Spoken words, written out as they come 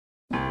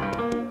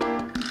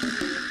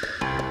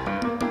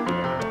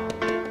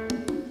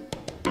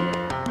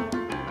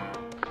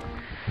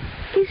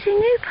It's a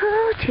new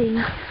party.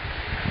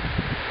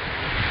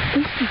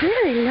 It's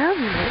very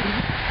lovely.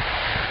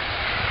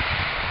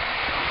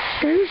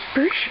 Those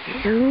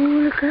bushes are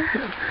all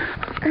aglow.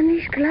 And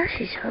these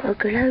glasses are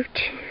aglow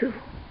too.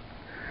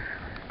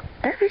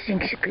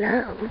 Everything's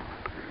aglow.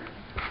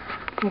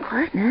 I'm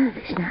quite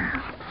nervous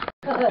now.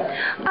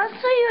 I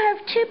saw you have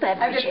two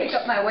beverages. I just picked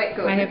up my weight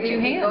coat. I have two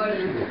hands.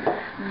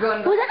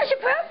 Well, that's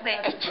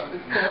appropriate.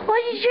 What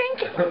are you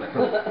drinking?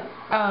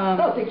 I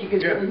don't think you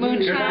could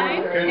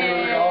Moonshine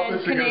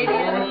and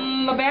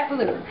Canadian Labatt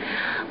Blue.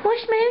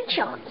 What's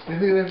moonshine? You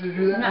think we have to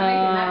do that?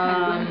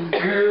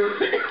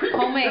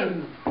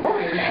 Homemade.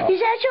 Is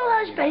that your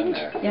husband?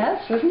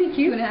 Yes, wasn't he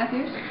cute? 2.5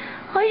 years.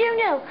 I don't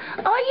know.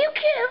 Are you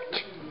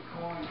cute?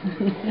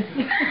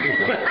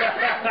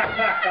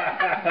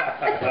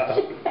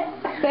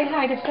 Say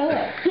hi to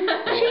Philip.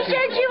 She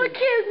said you were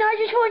cute and I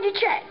just wanted to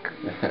check.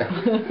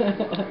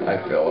 Hi,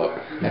 Philip.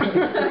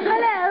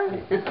 Hello.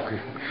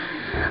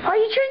 Are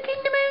you drinking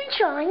the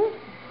moonshine?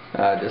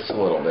 Just a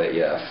little bit,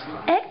 yes.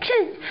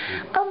 Excellent.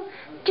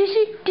 Does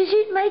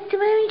it make the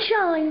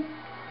moonshine?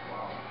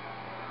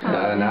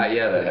 Not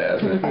yet, it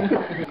hasn't.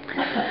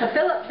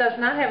 Philip does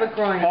not have a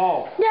groin.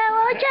 Oh. No,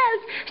 I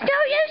don't. It's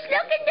no use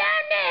looking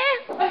down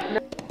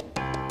there.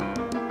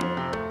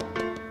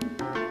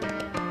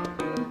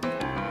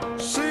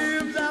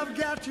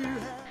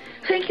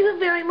 Thank you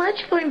very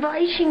much for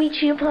inviting me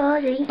to your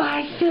party.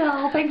 Bye,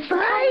 Phil. Thanks for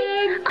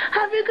Bye.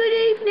 Have a good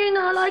evening.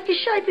 I like the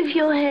shape of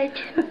your head.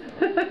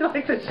 I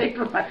like the shape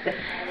of my head.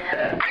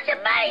 That's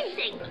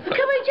amazing. Can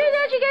we do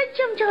that again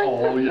sometime?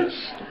 Oh, yes.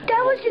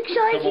 That was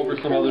exciting. Come over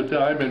some other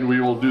time and we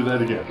will do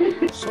that again.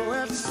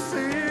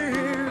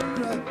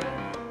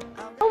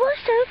 I was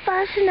so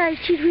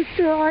fascinated with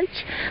the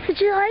lights that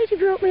the lady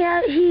brought me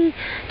out here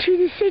to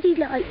the city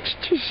lights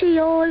to see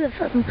all of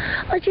them.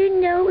 I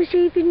didn't know it was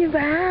even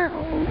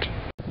around.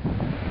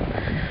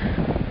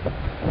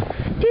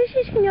 This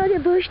is another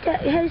bush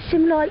that has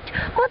some lights.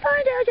 I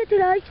found out that the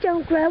lights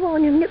don't grow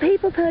on them, that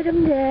people put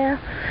them there.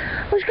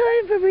 I was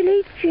kind of a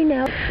relief, you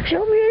know.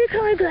 So I'm really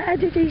kind of glad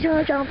that these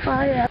aren't on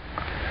fire.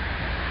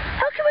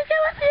 Oh, can we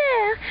go up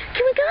there?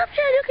 Can we go up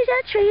there? Look at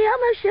that tree. It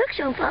almost looks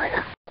on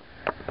fire.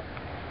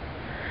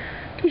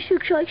 This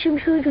looks like some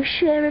sort of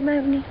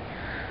ceremony.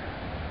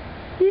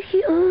 Look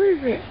at all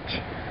of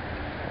it.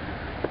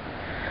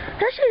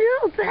 That's a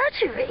lot of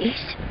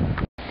batteries.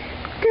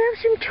 They have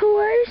some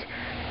toys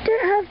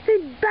that have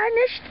been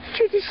banished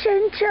to the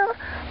centre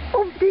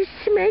of the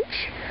cement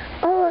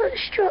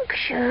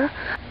structure.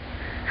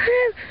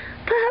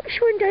 Perhaps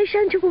one day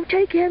Santa will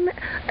take them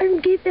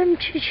and give them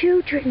to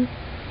children.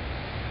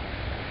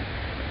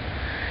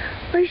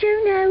 I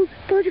don't know,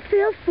 but I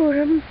feel for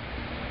them.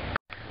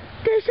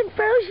 There's some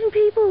frozen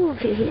people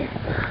over here.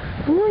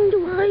 I wonder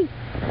why.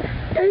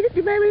 Maybe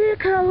they're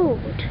cold.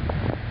 Oh,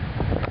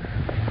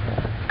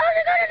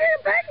 they got a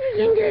little baby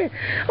in there.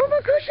 Oh my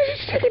gosh, there's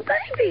a sticky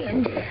baby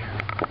in there.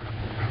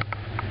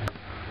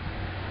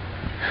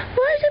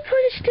 Why did they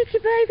put a sticky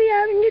baby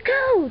out in the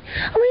cold?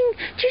 I mean,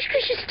 just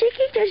because you're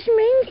sticky doesn't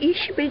mean you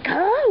should be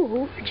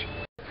cold.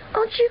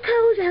 Aren't you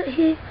cold out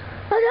here?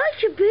 I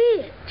like your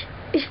beard.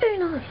 It's very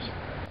nice.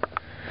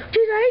 The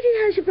lady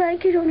has a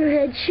blanket on her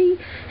head. She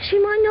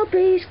might not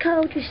be as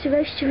cold as the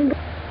rest of them.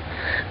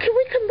 Can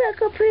we come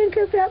back up here and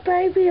give that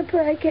baby a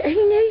blanket?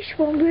 He needs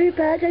one very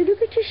badly.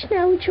 Look at the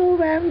snow, it's all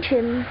around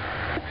him.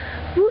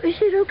 Well,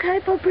 is it okay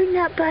if I bring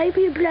that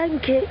baby a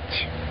blanket?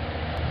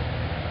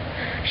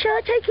 Shall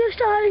I take your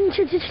styling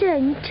to the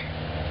tent?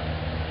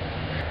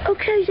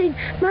 Okay then,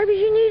 maybe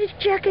you need a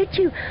jacket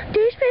too.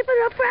 These people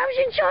are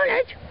frozen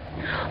solid.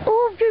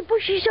 All of the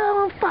bushes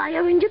are on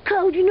fire in the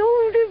cold and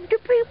all of the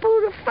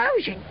people are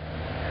frozen.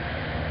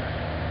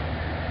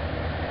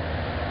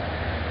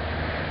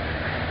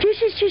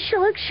 This is just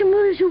like some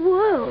other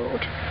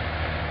world.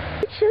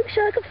 It looks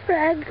like a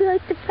flag,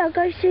 like the flag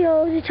I see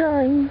all the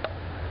time.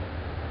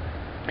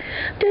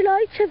 The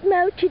lights have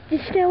melted the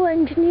snow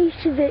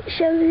underneath of it,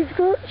 so they've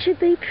got to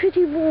be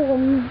pretty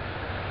warm.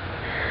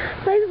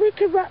 Maybe we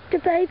could wrap the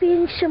baby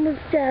in some of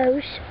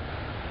those.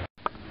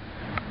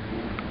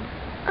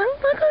 Oh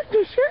my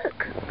goodness,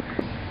 look!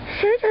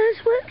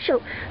 Santa's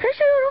workshop. That's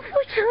an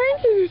awful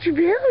tiny little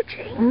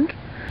building.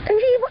 And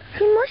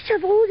he must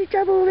have all the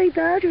AA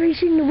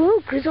batteries in the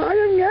world, because I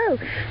don't know.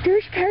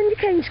 Those candy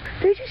canes,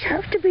 they just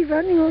have to be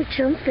running on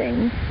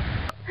something.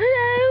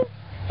 Hello?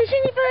 Is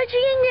anybody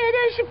in there?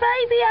 There's a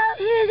baby out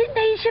here that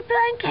needs a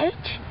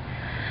blanket.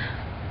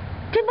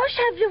 They must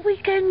have the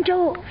weekend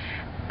off.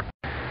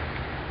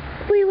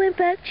 We went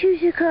back to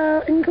the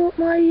car and got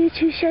my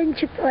little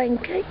Santa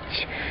blanket.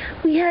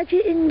 We had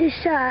it in the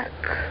sack.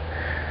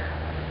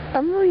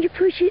 I'm going to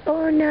put it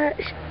on that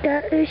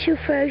little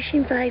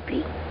frozen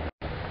baby.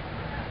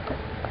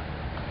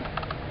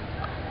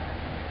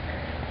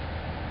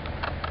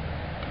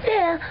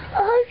 There, I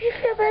hope you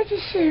feel better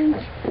soon.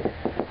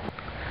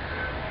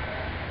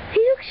 He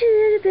looks a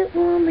little bit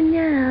warmer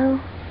now.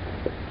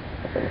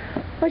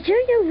 I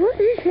don't know what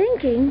they're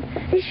thinking.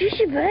 It's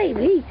just a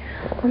baby.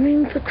 I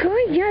mean, for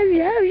crying out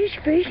loud, it's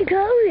pretty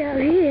cold out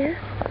here.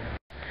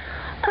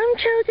 I'm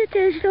told that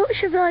there's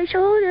lots of lights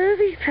all over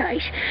the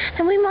place,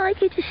 and we might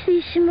get to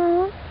see some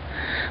more.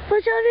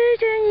 But I really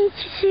don't need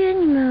to see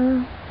any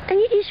more. And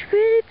it is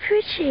really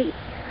pretty.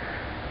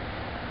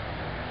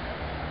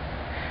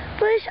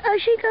 But I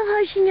think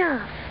I've had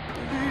enough.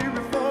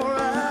 Before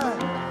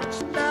I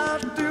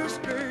start to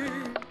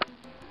scream.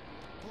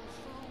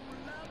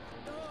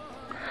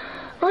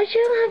 I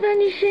don't have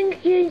anything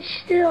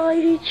against the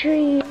ivy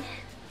trees.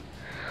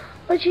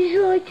 I just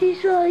like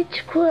these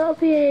lights quite a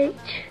bit.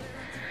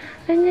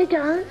 And they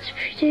dance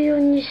pretty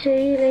on the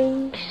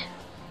ceilings.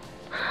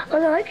 I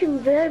like them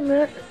very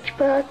much,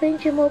 but I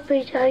think they might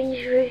be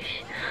dangerous.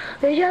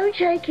 They don't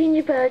take in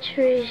the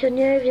batteries, I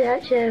know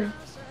that though.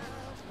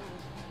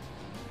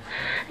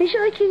 It's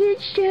like you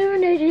get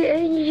staring at it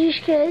and you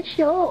just can't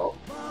stop.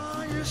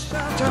 You're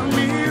such a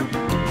mute,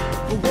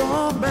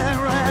 warm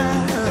and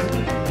red.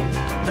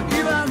 And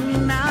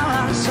even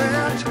now I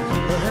say